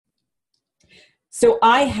So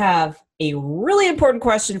I have a really important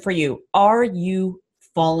question for you. Are you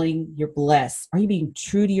following your bliss? Are you being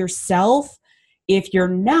true to yourself? If you're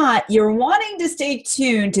not, you're wanting to stay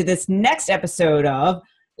tuned to this next episode of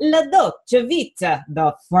La Dolce Vita,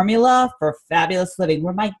 the formula for fabulous living,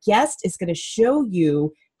 where my guest is going to show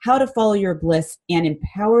you how to follow your bliss and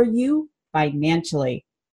empower you financially.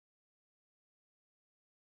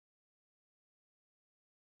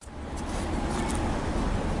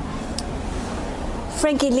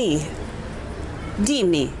 Frankie Lee,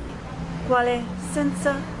 dimmi, quale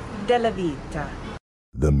senso della vita?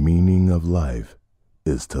 The meaning of life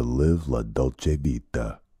is to live la dolce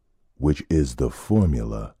vita, which is the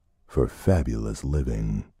formula for fabulous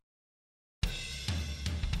living.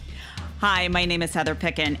 Hi, my name is Heather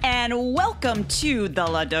Pickin, and welcome to the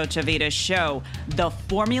La Dolce Vita Show, the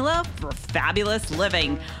formula for fabulous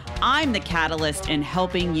living. I'm the catalyst in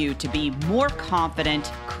helping you to be more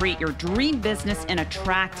confident, create your dream business, and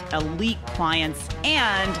attract elite clients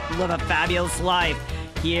and live a fabulous life.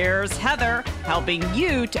 Here's Heather helping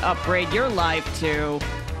you to upgrade your life to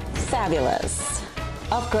Fabulous.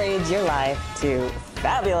 Upgrade your life to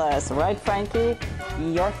fabulous. Right, Frankie?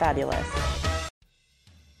 You're fabulous.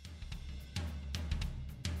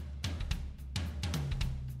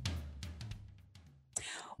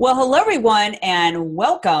 Well, hello, everyone, and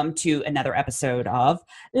welcome to another episode of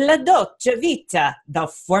La Dolce Vita, the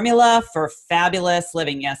formula for fabulous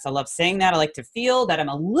living. Yes, I love saying that. I like to feel that I'm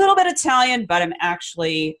a little bit Italian, but I'm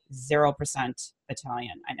actually 0%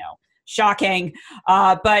 Italian. I know. Shocking.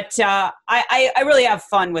 But I really have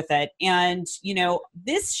fun with it. And, you know,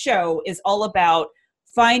 this show is all about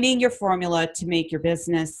finding your formula to make your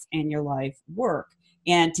business and your life work.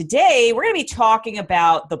 And today we're going to be talking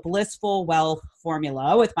about the blissful wealth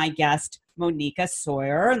formula with my guest, Moneeka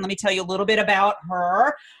Sawyer. And let me tell you a little bit about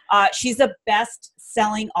her. She's a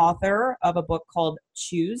best-selling author of a book called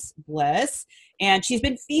Choose Bliss. And she's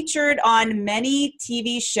been featured on many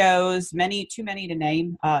TV shows, too many to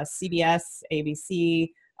name, CBS, ABC,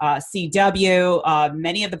 CW,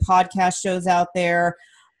 many of the podcast shows out there.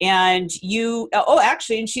 And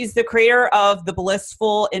and she's the creator of the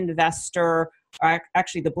Blissful Investor,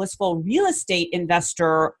 actually the Blissful Real Estate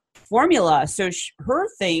Investor formula. So her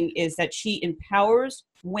thing is that she empowers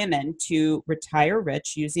women to retire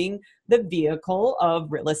rich using the vehicle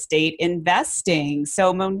of real estate investing.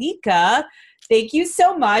 So Moneeka, thank you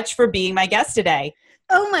so much for being my guest today.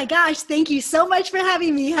 Oh my gosh, thank you so much for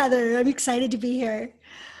having me, Heather. I'm excited to be here.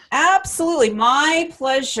 Absolutely. My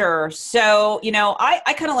pleasure. So, you know,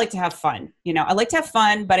 I kind of like to have fun. You know, I like to have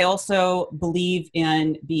fun, but I also believe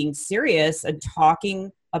in being serious and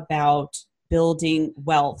talking about building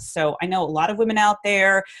wealth. So I know a lot of women out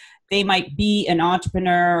there, they might be an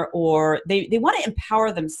entrepreneur or they want to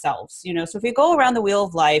empower themselves, you know. So if we go around the wheel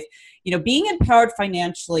of life, you know, being empowered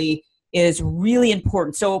financially is really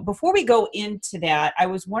important. So before we go into that, I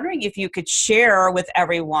was wondering if you could share with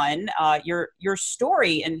everyone your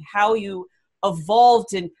story and how you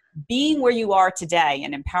evolved in being where you are today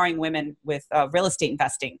and empowering women with real estate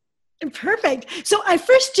investing. Perfect. So I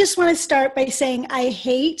first just want to start by saying I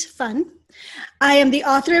hate fun. I am the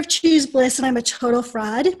author of Choose Bliss and I'm a total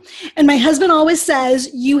fraud. And my husband always says,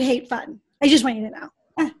 you hate fun. I just want you to know.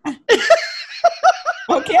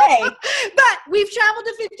 Okay. But we've traveled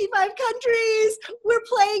to 55 countries. We're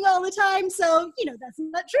playing all the time. So, you know, that's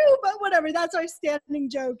not true, but whatever. That's our standing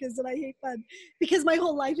joke is that I hate fun because my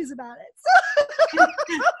whole life is about it.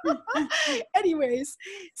 So anyways,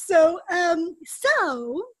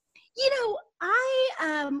 you know,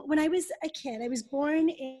 when I was a kid, I was born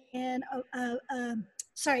in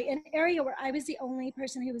an area where I was the only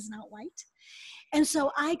person who was not white. And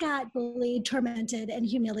so I got bullied, tormented, and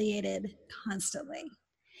humiliated constantly.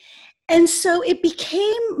 And so it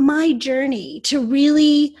became my journey to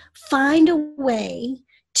really find a way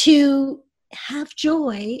to have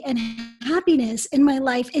joy and happiness in my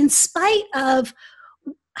life in spite of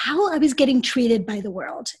how I was getting treated by the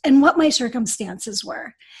world and what my circumstances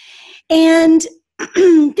were. And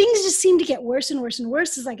things just seemed to get worse and worse and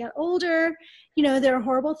worse as I got older. You know, there are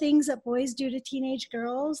horrible things that boys do to teenage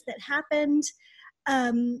girls that happened.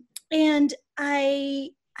 And I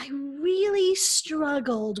really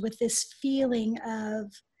struggled with this feeling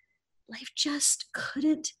of life just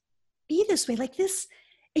couldn't be this way. Like this,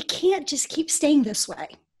 it can't just keep staying this way.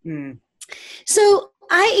 Mm. So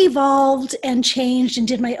I evolved and changed and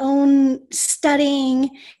did my own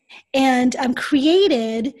studying and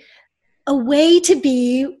created a way to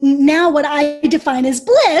be now what I define as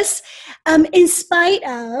bliss, in spite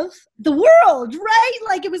of the world, right?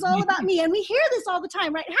 Like it was all about me. And we hear this all the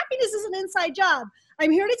time, right? Happiness is an inside job.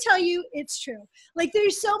 I'm here to tell you it's true. Like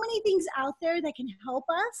there's so many things out there that can help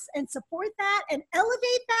us and support that and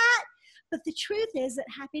elevate that. But the truth is that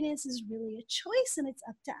happiness is really a choice and it's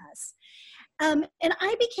up to us. And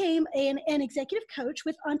I became an executive coach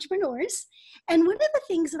with entrepreneurs. And one of the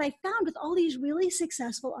things that I found with all these really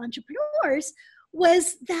successful entrepreneurs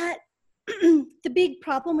was that the big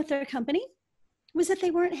problem with their company was that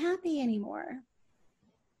they weren't happy anymore.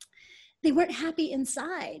 They weren't happy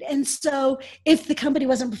inside. And so if the company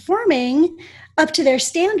wasn't performing up to their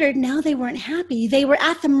standard, now they weren't happy. They were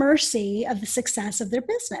at the mercy of the success of their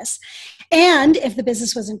business. And if the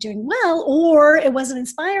business wasn't doing well or it wasn't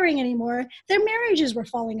inspiring anymore, their marriages were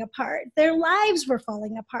falling apart. Their lives were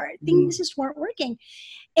falling apart. Things just weren't working.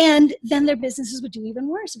 And then their businesses would do even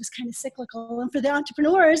worse. It was kind of cyclical. And for the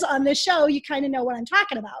entrepreneurs on this show, you kind of know what I'm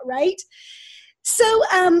talking about, right? So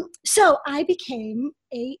I became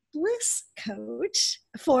a Bliss coach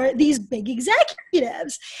for these big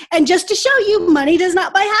executives. And just to show you, money does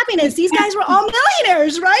not buy happiness. These guys were all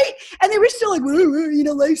millionaires, right? And they were still like,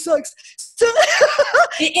 life sucks. So,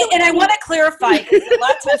 and I want to clarify, because a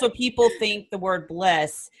lot of times when people think the word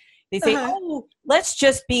bliss, they say, let's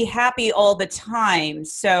just be happy all the time.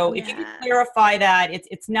 So if you can clarify that,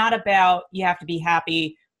 it's not about you have to be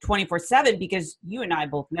happy 24/7, because you and I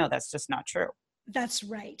both know that's just not true. That's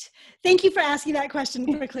right. Thank you for asking that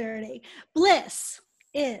question for clarity. Bliss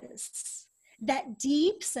is that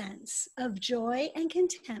deep sense of joy and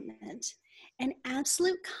contentment and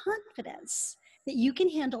absolute confidence that you can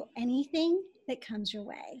handle anything that comes your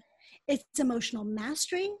way. It's emotional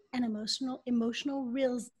mastery and emotional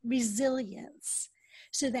resilience,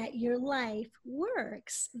 so that your life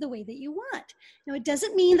works the way that you want. Now, it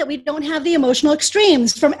doesn't mean that we don't have the emotional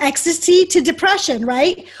extremes from ecstasy to depression,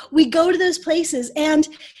 right? We go to those places,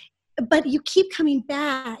 but you keep coming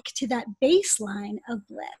back to that baseline of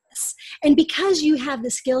bliss. And because you have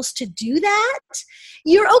the skills to do that,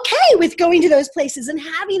 you're okay with going to those places and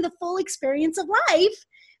having the full experience of life,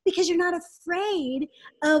 because you're not afraid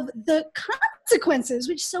of the consequences,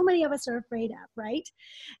 which so many of us are afraid of, right?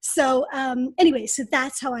 So anyway, so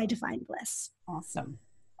that's how I define bliss. Awesome.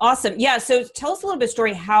 Yeah. So tell us a little bit of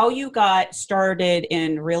story, how you got started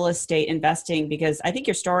in real estate investing, because I think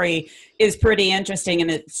your story is pretty interesting, and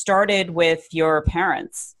it started with your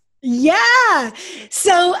parents. Yeah.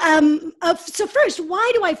 So first,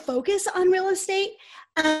 why do I focus on real estate?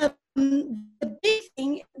 The big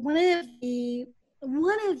thing, one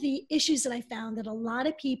of the issues that I found that a lot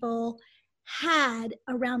of people had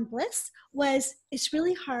around bliss was it's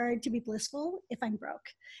really hard to be blissful if I'm broke,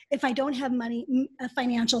 if I don't have money,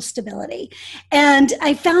 financial stability. And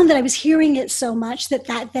I found that I was hearing it so much that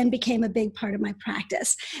then became a big part of my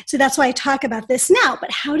practice. So that's why I talk about this now.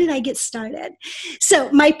 But how did I get started?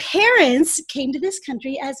 So my parents came to this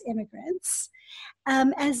country as immigrants,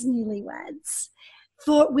 as newlyweds,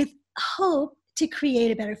 with hope to create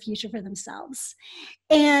a better future for themselves.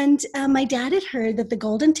 And my dad had heard that the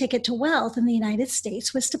golden ticket to wealth in the United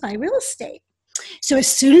States was to buy real estate. So as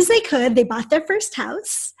soon as they could, they bought their first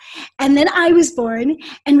house. And then I was born,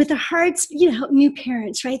 and with their hearts, new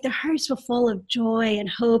parents, right? Their hearts were full of joy and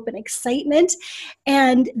hope and excitement.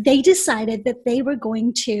 And they decided that they were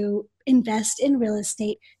going to invest in real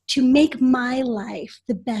estate to make my life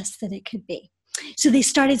the best that it could be. So they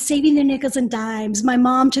started saving their nickels and dimes. My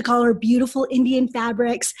mom took all her beautiful Indian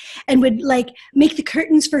fabrics and would make the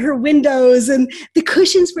curtains for her windows and the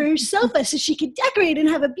cushions for her sofa so she could decorate and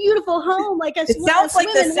have a beautiful home like us. It sounds like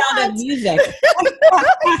the sound of music. I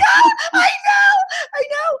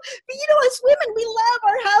know. But us women, we love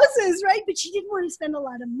our houses, right? But she didn't want to spend a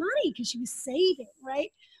lot of money because she was saving, right?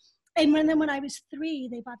 And when I was 3,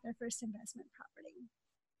 they bought their first investment property.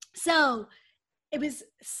 So it was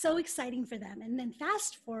so exciting for them. And then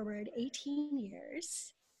fast forward 18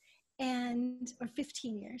 years or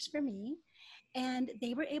 15 years for me, and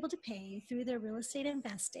they were able to pay through their real estate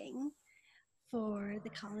investing for the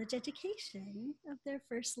college education of their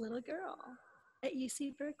first little girl at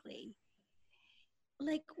UC Berkeley.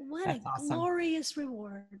 What That's awesome. Glorious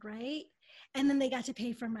reward, right? And then they got to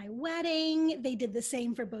pay for my wedding. They did the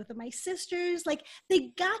same for both of my sisters.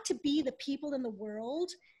 They got to be the people in the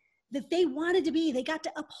world that they wanted to be. They got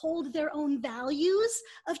to uphold their own values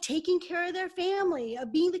of taking care of their family,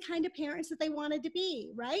 of being the kind of parents that they wanted to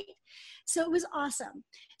be, right? So it was awesome.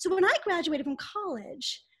 So when I graduated from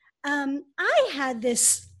college, I had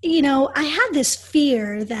this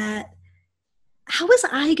fear that how was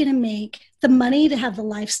I going to make the money to have the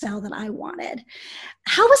lifestyle that I wanted?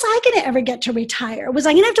 How was I going to ever get to retire? Was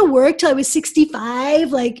I going to have to work till I was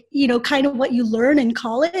 65? Kind of what you learn in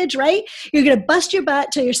college, right? You're going to bust your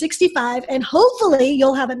butt till you're 65 and hopefully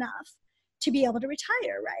you'll have enough to be able to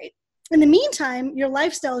retire, right? In the meantime, your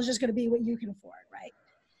lifestyle is just going to be what you can afford, right?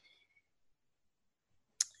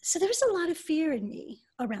 So there was a lot of fear in me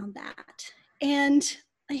around that. And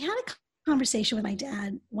I had a conversation with my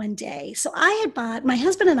dad one day. So my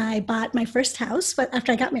husband and I bought my first house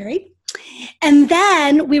after I got married. And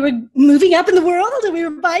then we were moving up in the world and we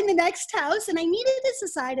were buying the next house. And I needed to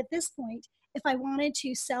decide at this point if I wanted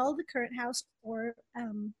to sell the current house or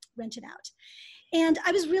rent it out. And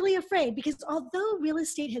I was really afraid because although real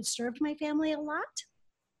estate had served my family a lot,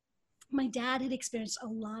 my dad had experienced a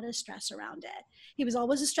lot of stress around it. He was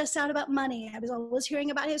always stressed out about money. I was always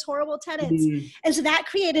hearing about his horrible tenants. Mm-hmm. And so that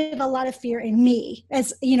created a lot of fear in me.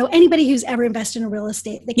 As you know, anybody who's ever invested in real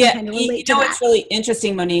estate, they can kind of relate to that. It's really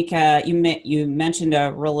interesting, Moneeka. You mentioned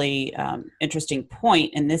a really interesting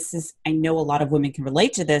point, and this is, I know a lot of women can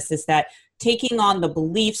relate to this, is that taking on the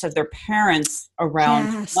beliefs of their parents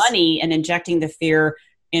around money and injecting the fear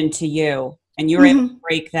into you. And you were able to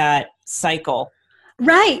break that cycle.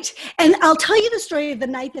 Right. And I'll tell you the story of the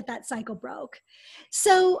night that cycle broke.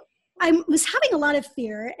 So I was having a lot of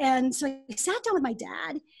fear. And so I sat down with my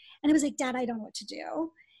dad and I was like, Dad, I don't know what to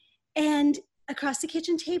do. And across the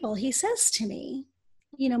kitchen table, he says to me,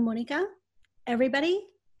 you know, Moneeka, everybody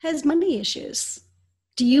has money issues.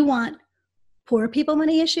 Do you want poor people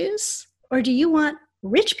money issues? Or do you want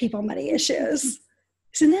rich people money issues?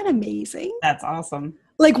 Isn't that amazing? That's awesome.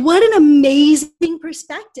 Like, what an amazing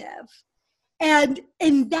perspective. And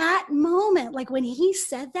in that moment, like when he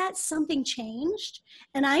said that, something changed.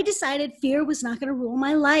 And I decided fear was not going to rule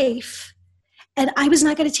my life. And I was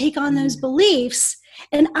not going to take on those beliefs.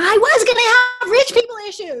 And I was going to have rich people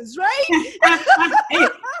issues, right?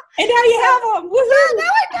 And now you have them. Woohoo!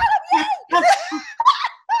 Now I got them, yay!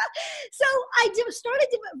 So I started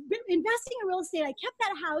investing in real estate. I kept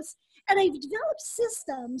that house. And I've developed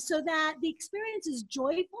systems so that the experience is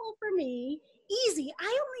joyful for me. Easy. I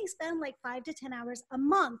only spend like 5 to 10 hours a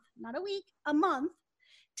month, not a week, a month,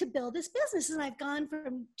 to build this business. And I've gone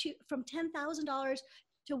from $10,000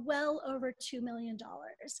 to well over $2 million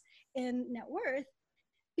in net worth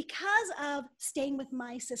because of staying with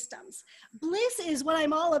my systems. Bliss is what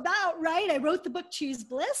I'm all about, right? I wrote the book, Choose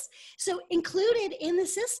Bliss. So included in the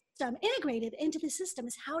system, integrated into the system,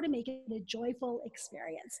 is how to make it a joyful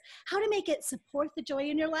experience, how to make it support the joy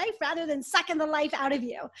in your life rather than sucking the life out of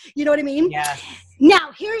you. You know what I mean? Yes.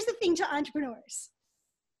 Now, here's the thing to entrepreneurs.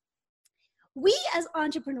 We as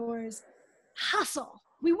entrepreneurs hustle.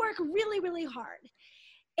 We work really, really hard.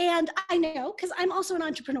 And I know, because I'm also an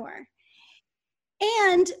entrepreneur.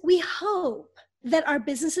 And we hope that our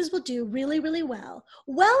businesses will do really, really well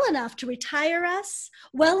enough to retire us,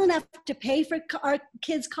 well enough to pay for our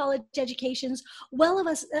kids' college educations, well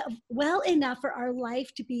enough for our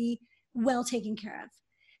life to be well taken care of.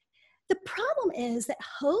 The problem is that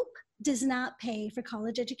hope does not pay for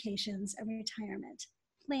college educations and retirement.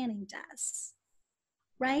 Planning does,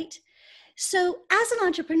 right? So as an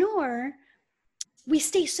entrepreneur, we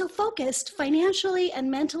stay so focused financially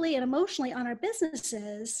and mentally and emotionally on our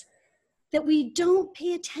businesses that we don't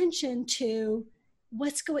pay attention to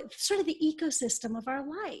what's going, sort of the ecosystem of our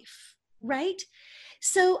life, right?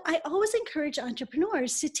 So I always encourage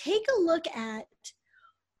entrepreneurs to take a look at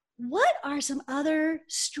what are some other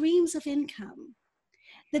streams of income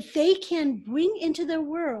that they can bring into their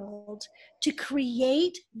world to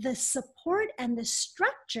create the support and the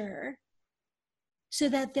structure so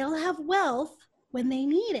that they'll have wealth when they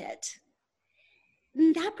need it.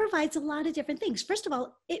 And that provides a lot of different things. First of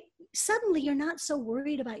all, suddenly you're not so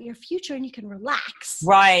worried about your future and you can relax.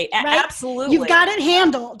 Right? Absolutely. You've got it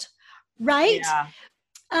handled, right? Yeah.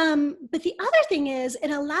 But the other thing is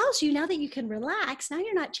it allows you, now that you can relax, now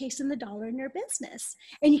you're not chasing the dollar in your business.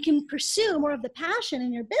 And you can pursue more of the passion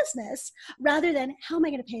in your business rather than how am I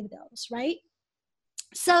going to pay the bills, right?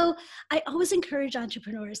 So I always encourage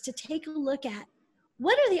entrepreneurs to take a look at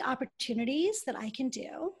what are the opportunities that I can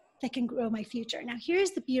do that can grow my future? Now, here's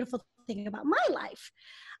the beautiful thing about my life.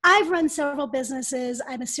 I've run several businesses.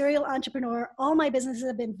 I'm a serial entrepreneur. All my businesses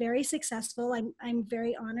have been very successful. I'm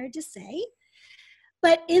very honored to say.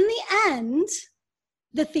 But in the end,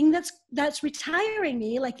 the thing that's retiring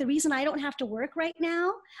me, like the reason I don't have to work right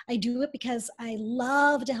now, I do it because I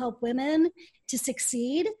love to help women to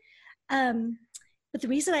succeed. But the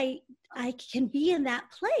reason I can be in that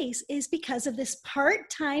place is because of this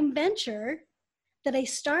part-time venture that I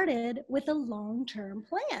started with a long-term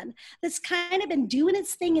plan that's kind of been doing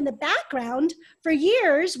its thing in the background for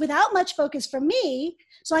years without much focus from me,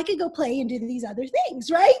 so I could go play and do these other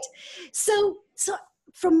things, right? So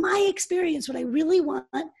from my experience, what I really want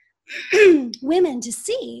women to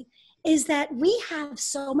see is that we have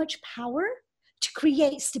so much power to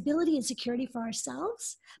create stability and security for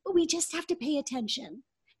ourselves, but we just have to pay attention.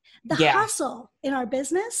 The hustle in our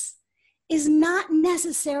business is not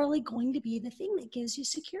necessarily going to be the thing that gives you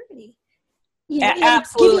security. You know,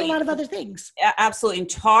 absolutely. Give you a lot of other things. Absolutely. And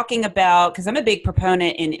talking about, because I'm a big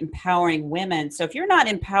proponent in empowering women. So if you're not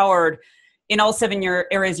empowered in all 7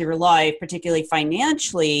 areas of your life, particularly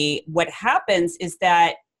financially, what happens is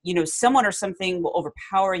that, you know, someone or something will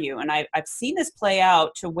overpower you. And I've seen this play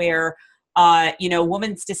out to where, you know, a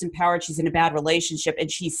woman's disempowered, she's in a bad relationship, and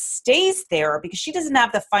she stays there because she doesn't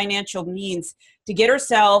have the financial means to get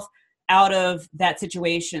herself out of that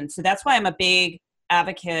situation. So that's why I'm a big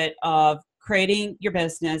advocate of creating your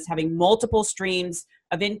business, having multiple streams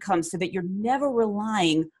of income so that you're never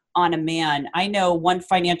relying on a man. I know one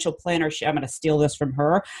financial planner, I'm going to steal this from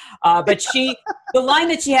her, but the line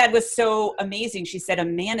that she had was so amazing. She said, "A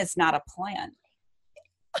man is not a plan."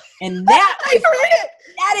 And that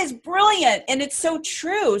is brilliant. And it's so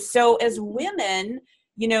true. So as women,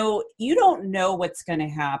 you know, you don't know what's going to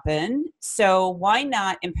happen. So why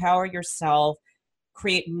not empower yourself,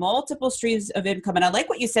 create multiple streams of income? And I like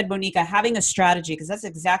what you said, Moneeka, having a strategy, because that's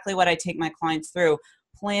exactly what I take my clients through,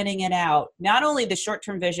 planning it out. Not only the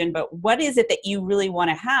short-term vision, but what is it that you really want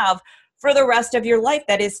to have for the rest of your life?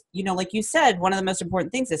 That is, you know, like you said, one of the most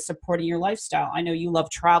important things is supporting your lifestyle. I know you love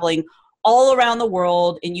traveling all around the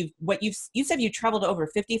world, and you said you traveled to over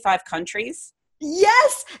 55 countries.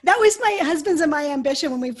 Yes, that was my husband's and my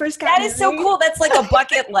ambition when we first got married. That is so cool. That's like a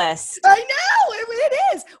bucket list. I know,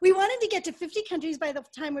 it is. We wanted to get to 50 countries by the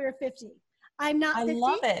time we were 50. I'm not 50. I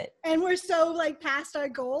love it. And we're so like past our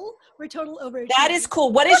goal. We're total overachievers. That is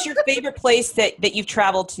cool. What is your favorite place that you've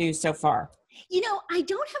traveled to so far? You know, I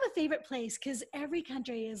don't have a favorite place because every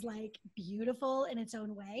country is like beautiful in its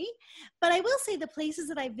own way. But I will say the places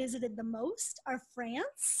that I visited the most are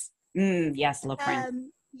France. Yes, love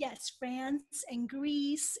France. Yes, France and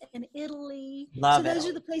Greece and Italy. Love so those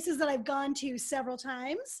are the places that I've gone to several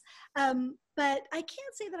times. But I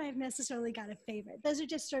can't say that I've necessarily got a favorite. Those are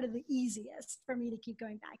just sort of the easiest for me to keep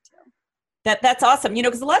going back to. That's awesome. You know,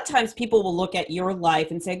 because a lot of times people will look at your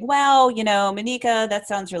life and say, well, you know, Moneeka, that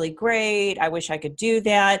sounds really great. I wish I could do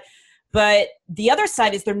that. But the other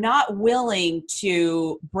side is they're not willing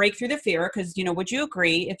to break through the fear because, you know, would you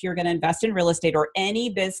agree if you're going to invest in real estate or any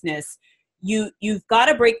business, you've got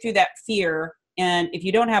to break through that fear. And if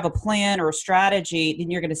you don't have a plan or a strategy, then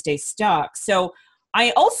you're going to stay stuck. So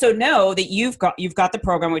I also know that you've got the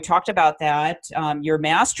program. We talked about that, your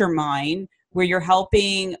mastermind, where you're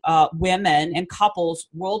helping women and couples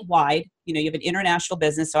worldwide. You know, you have an international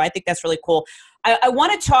business. So I think that's really cool. I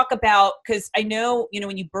want to talk about, because I know, you know,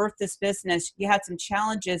 when you birthed this business, you had some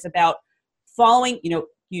challenges about following, you know,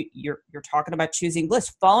 you're talking about choosing Bliss,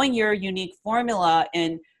 following your unique formula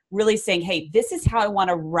and really saying, hey, this is how I want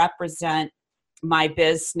to represent my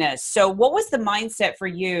business. So what was the mindset for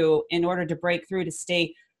you in order to break through, to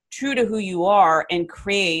stay true to who you are and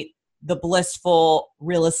create the blissful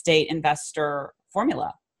real estate investor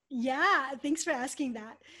formula? Yeah, thanks for asking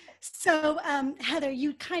that. So, Heather,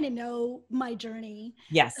 you kind of know my journey.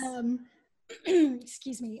 Yes.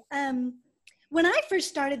 Excuse me. When I first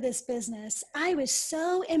started this business, I was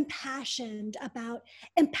so impassioned about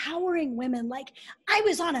empowering women. Like I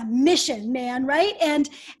was on a mission, man, right? And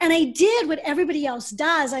I did what everybody else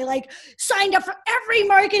does. I like signed up for every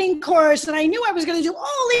marketing course and I knew I was going to do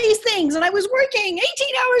all these things and I was working 18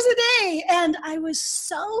 hours a day. And I was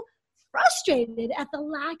so frustrated at the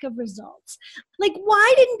lack of results. Like,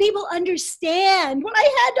 why didn't people understand what I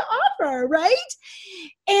had to offer, right?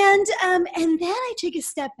 And then I took a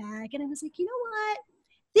step back and I was like, you know what?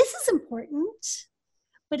 This is important,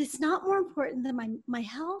 but it's not more important than my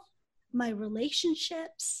health, my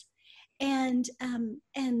relationships, and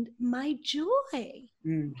my joy,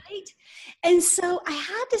 right? And so I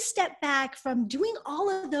had to step back from doing all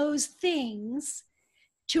of those things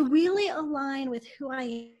to really align with who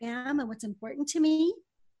I am and what's important to me,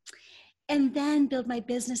 and then build my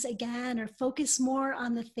business again or focus more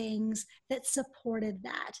on the things that supported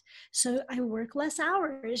that. So I work less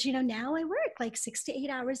hours. You know, now I work like 6 to 8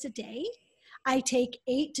 hours a day. I take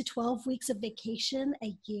 8 to 12 weeks of vacation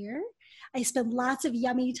a year. I spend lots of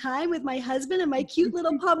yummy time with my husband and my cute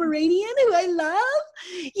little Pomeranian who I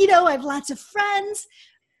love. You know, I have lots of friends.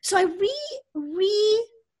 So I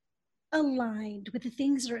aligned with the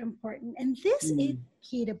things that are important. And this is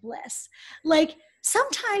key to bliss. Like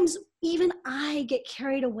sometimes even I get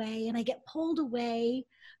carried away and I get pulled away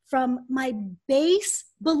from my base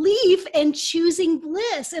belief in choosing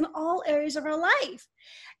bliss in all areas of our life.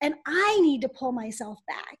 And I need to pull myself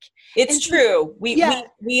back. It's true.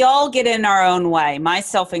 We all get in our own way,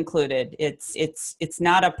 myself included. It's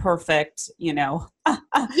not a perfect, day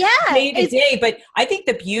to day, but I think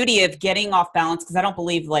the beauty of getting off balance, because I don't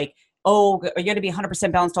believe like, oh, you're going to be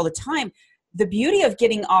 100% balanced all the time. The beauty of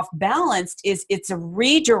getting off balanced is it's a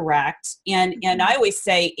redirect. And I always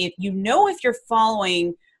say, if you're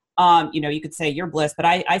following, you could say your bliss, but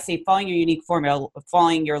I say following your unique formula,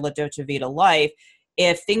 following your La Dolce Vita life.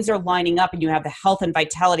 If things are lining up and you have the health and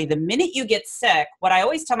vitality, the minute you get sick, what I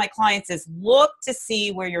always tell my clients is look to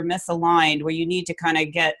see where you're misaligned, where you need to kind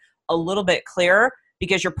of get a little bit clearer,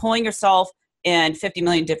 because you're pulling yourself in 50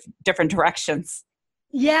 million different directions.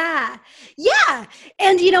 Yeah. Yeah.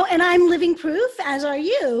 And, and I'm living proof, as are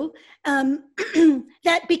you,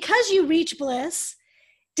 that because you reach bliss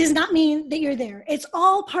does not mean that you're there. It's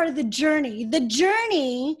all part of the journey. The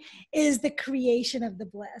journey is the creation of the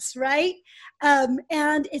bliss, right?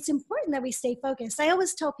 And it's important that we stay focused. I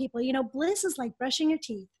always tell people, bliss is like brushing your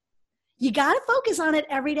teeth. You got to focus on it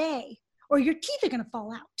every day or your teeth are going to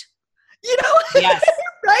fall out. Yes.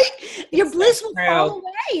 Right? Your bliss will fall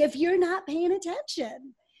away if you're not paying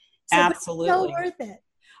attention. So absolutely. It's so worth it.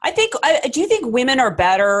 Do you think women are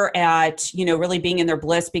better at, really being in their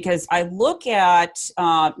bliss? Because I look at,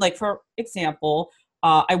 for example,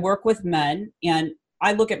 I work with men and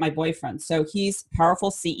I look at my boyfriend. So he's a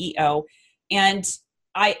powerful CEO. And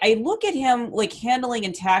I look at him like handling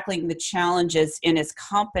and tackling the challenges in his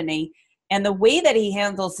company. And the way that he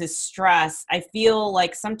handles his stress, I feel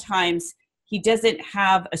like sometimes he doesn't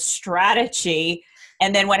have a strategy.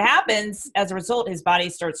 And then what happens as a result, his body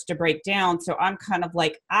starts to break down. So I'm kind of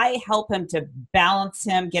like, I help him to balance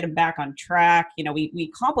him, get him back on track.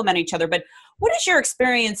 We complement each other. But what is your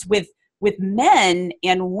experience with men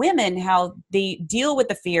and women, how they deal with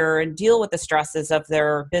the fear and deal with the stresses of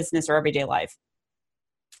their business or everyday life?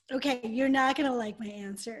 Okay, you're not going to like my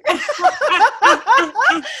answer.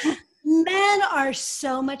 Men are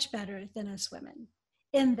so much better than us women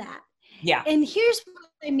in that. Yeah. And here's what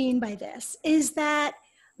I mean by this is that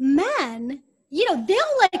men,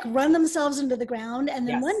 they'll like run themselves into the ground. And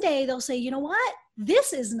then one day they'll say, you know what?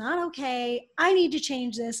 This is not okay. I need to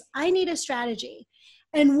change this. I need a strategy.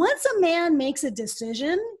 And once a man makes a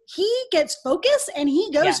decision, he gets focused and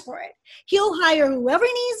he goes for it. He'll hire whoever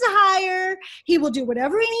he needs to hire. He will do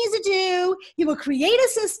whatever he needs to do. He will create a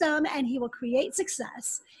system and he will create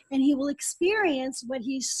success and he will experience what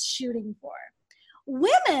he's shooting for.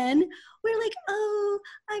 Women, we're like, oh,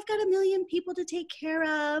 I've got a million people to take care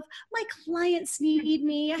of. My clients need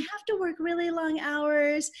me. I have to work really long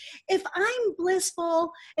hours. If I'm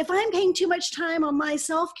blissful, if I'm paying too much time on my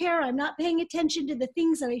self-care, I'm not paying attention to the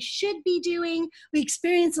things that I should be doing. We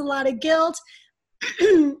experience a lot of guilt.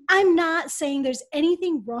 I'm not saying there's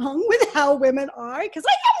anything wrong with how women are, because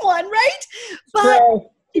I am one, right? But,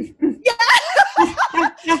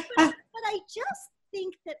 but I just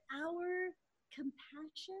think that our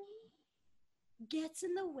compassion gets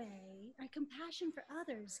in the way, our compassion for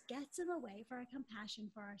others gets in the way for our compassion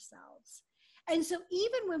for ourselves. And so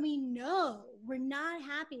even when we know we're not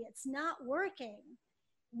happy, it's not working,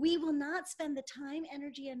 we will not spend the time,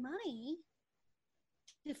 energy, and money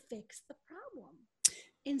to fix the problem.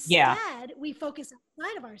 Instead, we focus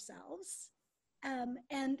outside of ourselves and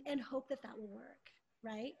hope that will work,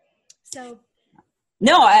 right? So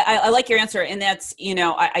no, I like your answer. And that's,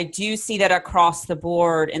 I do see that across the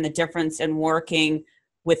board and the difference in working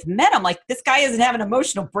with men. I'm like, this guy isn't having an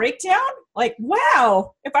emotional breakdown. Like,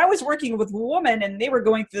 wow, if I was working with a woman and they were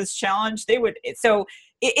going through this challenge, they would. So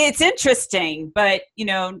it's interesting, but,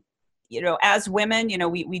 as women,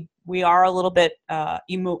 we are a little bit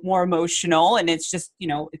more emotional, and it's just,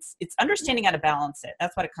 it's understanding how to balance it.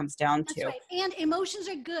 That's what it comes down to. That's right. And emotions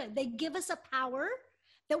are good. They give us a power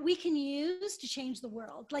that we can use to change the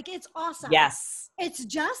world. Like, it's awesome. Yes. It's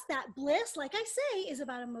just that bliss, like I say, is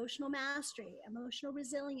about emotional mastery, emotional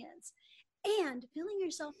resilience, and filling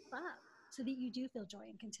yourself up so that you do feel joy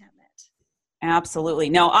and contentment. Absolutely.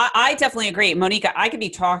 No, I definitely agree. Moneeka, I could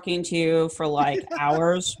be talking to you for like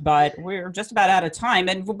hours, but we're just about out of time.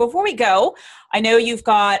 And before we go, I know you've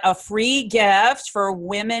got a free gift for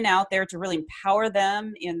women out there to really empower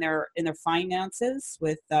them in their finances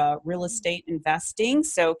with real estate investing.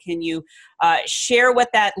 So can you share what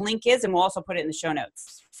that link is? And we'll also put it in the show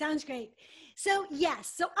notes. Sounds great. So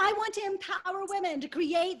yes, so I want to empower women to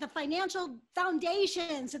create the financial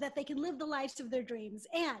foundation so that they can live the lives of their dreams.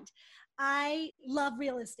 And I love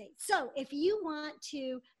real estate. So if you want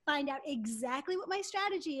to find out exactly what my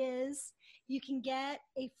strategy is, you can get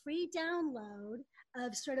a free download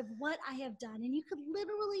of sort of what I have done. And you could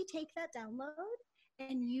literally take that download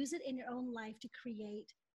and use it in your own life to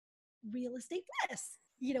create real estate bliss,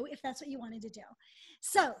 if that's what you wanted to do.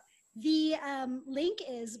 So the link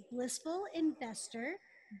is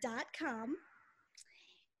blissfulinvestor.com,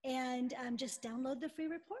 and just download the free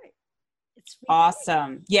report. It's free.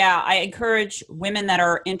 Awesome. Yeah, I encourage women that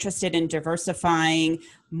are interested in diversifying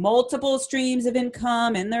multiple streams of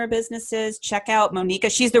income in their businesses. Check out Moneeka.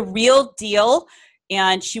 She's the real deal,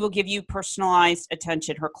 and she will give you personalized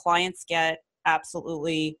attention. Her clients get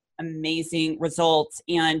absolutely amazing results.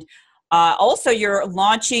 And also, you're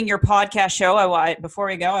launching your podcast show. Before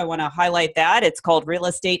we go, I want to highlight that. It's called Real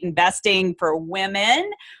Estate Investing for Women.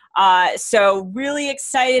 So really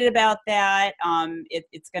excited about that.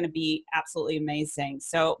 It's going to be absolutely amazing.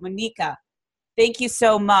 So Moneeka, thank you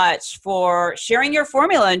so much for sharing your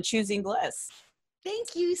formula and choosing Bliss.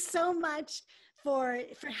 Thank you so much for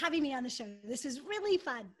having me on the show. This was really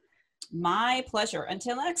fun. My pleasure.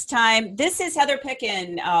 Until next time, this is Heather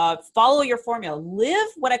Pickin. Follow your formula. Live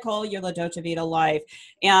what I call your La Dolce Vita life.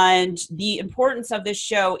 And the importance of this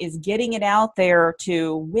show is getting it out there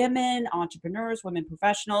to women, entrepreneurs, women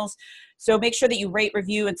professionals. So make sure that you rate,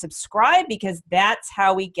 review, and subscribe, because that's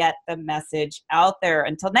how we get the message out there.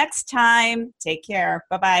 Until next time, take care.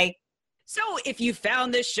 Bye-bye. So if you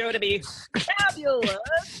found this show to be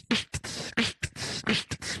fabulous,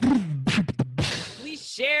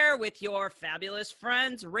 share with your fabulous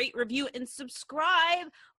friends, rate, review, and subscribe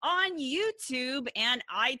on YouTube and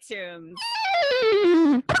iTunes.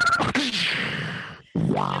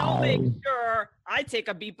 And I'll make sure I take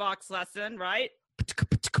a beatbox lesson, right?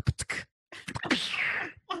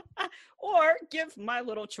 Or give my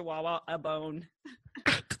little chihuahua a bone.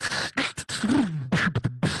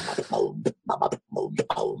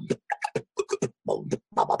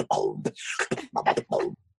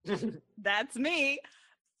 That's me.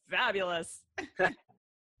 Fabulous.